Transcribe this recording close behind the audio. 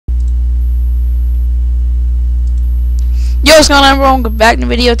what's going on, everyone? Welcome back to the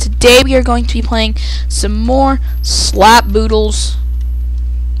video. Today we are going to be playing some more Slap Boodles.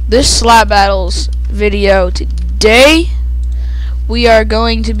 This Slap Battles video today, we are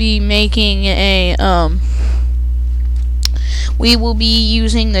going to be making a we will be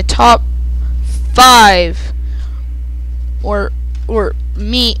using the top 5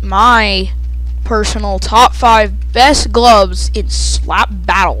 my personal top 5 best gloves in Slap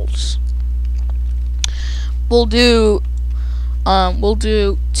Battles. We'll do 3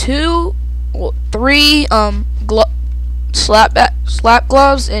 slap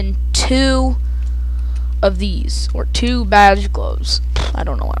gloves and 2 of these, or 2 badge gloves. I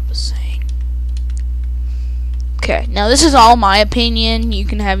don't know what I was saying. Okay, now this is all my opinion. You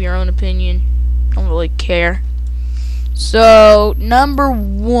can have your own opinion. I don't really care. So number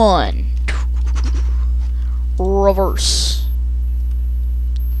 1, reverse.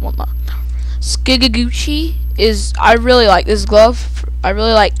 Well, not. Skigaguchi is, I really like this glove. I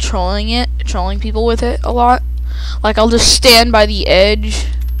really like trolling people with it a lot. Like, I'll just stand by the edge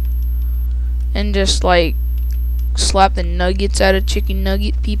and just like slap the nuggets out of chicken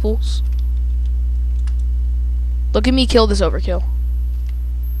nugget peoples. Look at me kill this overkill.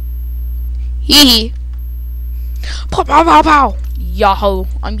 Hee hee. Pow pow pow pow. Yahoo!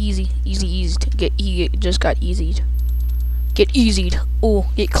 I'm easy to get. He just got easied. Get easied.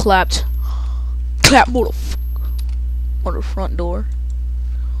 Oh, get clapped. Clap, motherfucker. On the front door.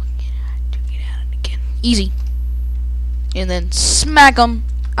 Get out again. Easy. And then smack them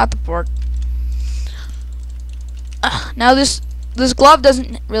out the park. Now this glove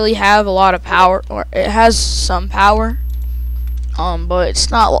doesn't really have a lot of power, or it has some power. But it's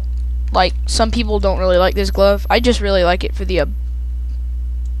not like some people don't really like this glove. I just really like it for the.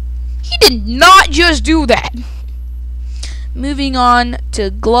 He did not just do that. Moving on to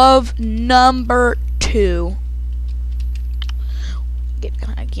glove number 2.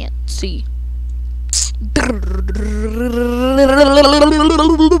 I can't see.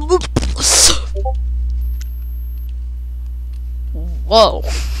 Whoa.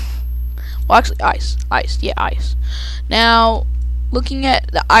 Well, actually, ice. Yeah, ice. Now, looking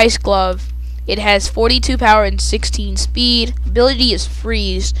at the ice glove, it has 42 power and 16 speed. Ability is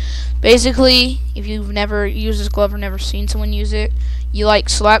freeze. Basically, if you've never used this glove or never seen someone use it, you like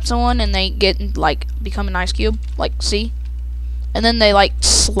slap someone and they get like become an ice cube, like see, and then they like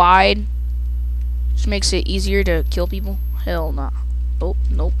slide, which makes it easier to kill people. Hell nah. Oh,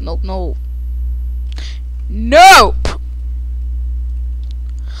 nope.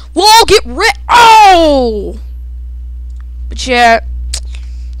 We'll get rid. Oh, but yeah,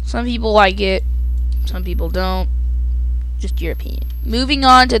 some people like it, some people don't. Just your opinion. Moving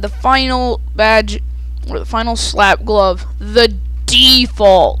on to the final badge, or the final slap glove, the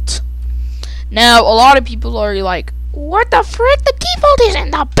default. Now, a lot of people are like, what the frick? The default isn't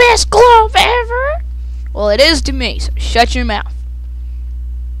the best glove ever. Well, it is to me, so shut your mouth.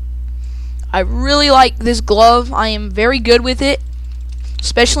 I really like this glove. I am very good with it,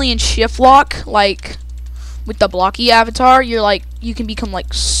 especially in shift lock. Like, with the blocky avatar, you're like, you can become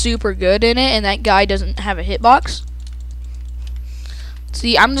like super good in it, and that guy doesn't have a hitbox.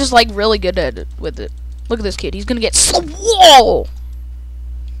 See, I'm just like really good at it with it. Look at this kid. He's gonna get whoa.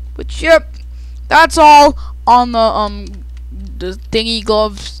 But yep, that's all on the thingy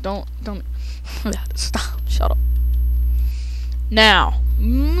gloves. Don't stop. Shut up. Now,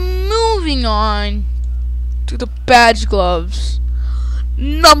 moving on to the badge gloves.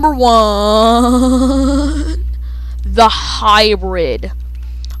 Number 1, the hybrid.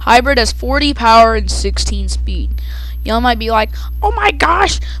 Hybrid has 40 power and 16 speed. Y'all might be like, oh my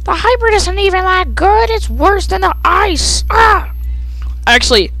gosh, the hybrid isn't even that good. It's worse than the ice. Ah!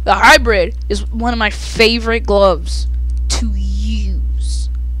 Actually, the hybrid is one of my favorite gloves to use.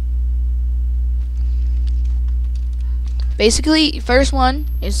 Basically, first one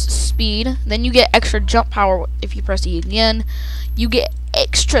is speed. Then you get extra jump power if you press E again. You get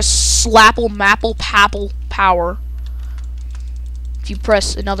extra slapple mapple papple power if you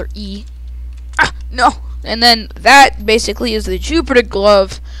press another E. Ah, no. And then that basically is the Jupiter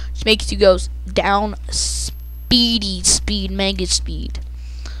glove, which makes you go down mega speed.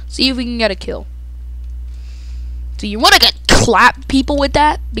 See if we can get a kill. So you want to clap people with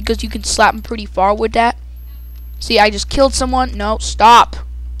that, because you can slap them pretty far with that. See, I just killed someone. No, stop.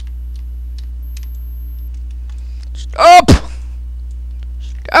 Stop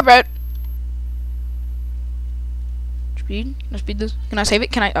it. Speed. Can I speed this? Can I save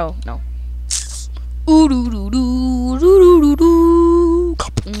it? Can I? Oh, no.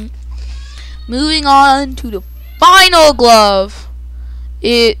 Moving on to the final glove.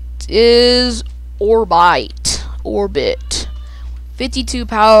 It is Orbit. 52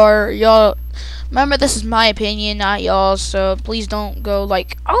 power. Y'all, remember this is my opinion, not y'all. So please don't go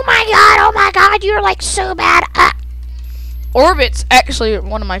like, oh my god, you're like so bad. Orbit's actually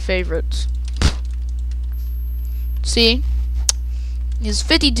one of my favorites. See, it's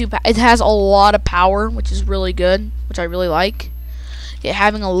 52. It has a lot of power, which is really good, which I really like. It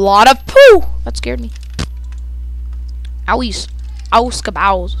having a lot of poo. That scared me. Owies,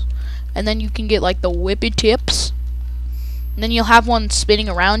 ows, and then you can get like the whippy tips. And then you'll have one spinning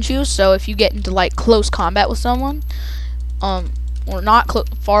around you. So if you get into like close combat with someone, or not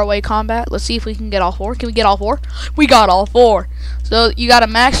far away combat. Let's see if we can get all 4. Can we get all 4? We got all 4. So you got a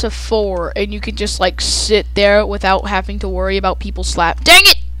max of 4, and you can just like sit there without having to worry about people slap. Dang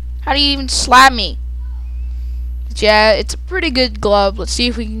it! How do you even slap me? But yeah, it's a pretty good glove. Let's see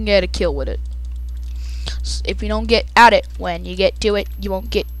if we can get a kill with it. If you don't get at it when you get to it, you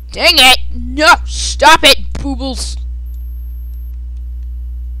won't get. Dang it! No! Stop it, boobles!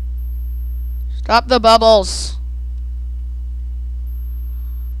 Stop the bubbles.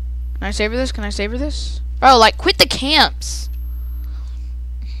 Can I savor this? Can I savor this? Bro, like, quit the camps.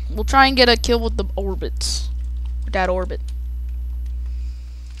 We'll try and get a kill with the orbits. With that orbit.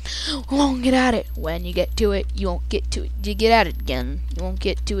 We won't get at it. When you get to it, you won't get to it. You get at it again. You won't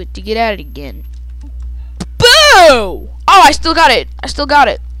get to it. You get at it again. Boo! Oh, I still got it. I still got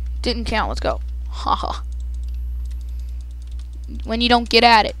it. Didn't count. Let's go. Haha. When you don't get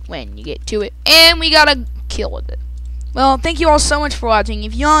at it. When you get to it. And we got a kill with it. Well, thank you all so much for watching.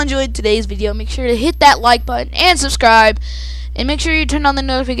 If you all enjoyed today's video, make sure to hit that like button and subscribe. And make sure you turn on the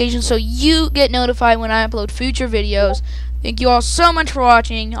notifications so you get notified when I upload future videos. Thank you all so much for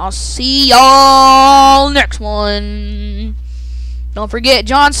watching. I'll see y'all next one. Don't forget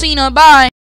John Cena. Bye.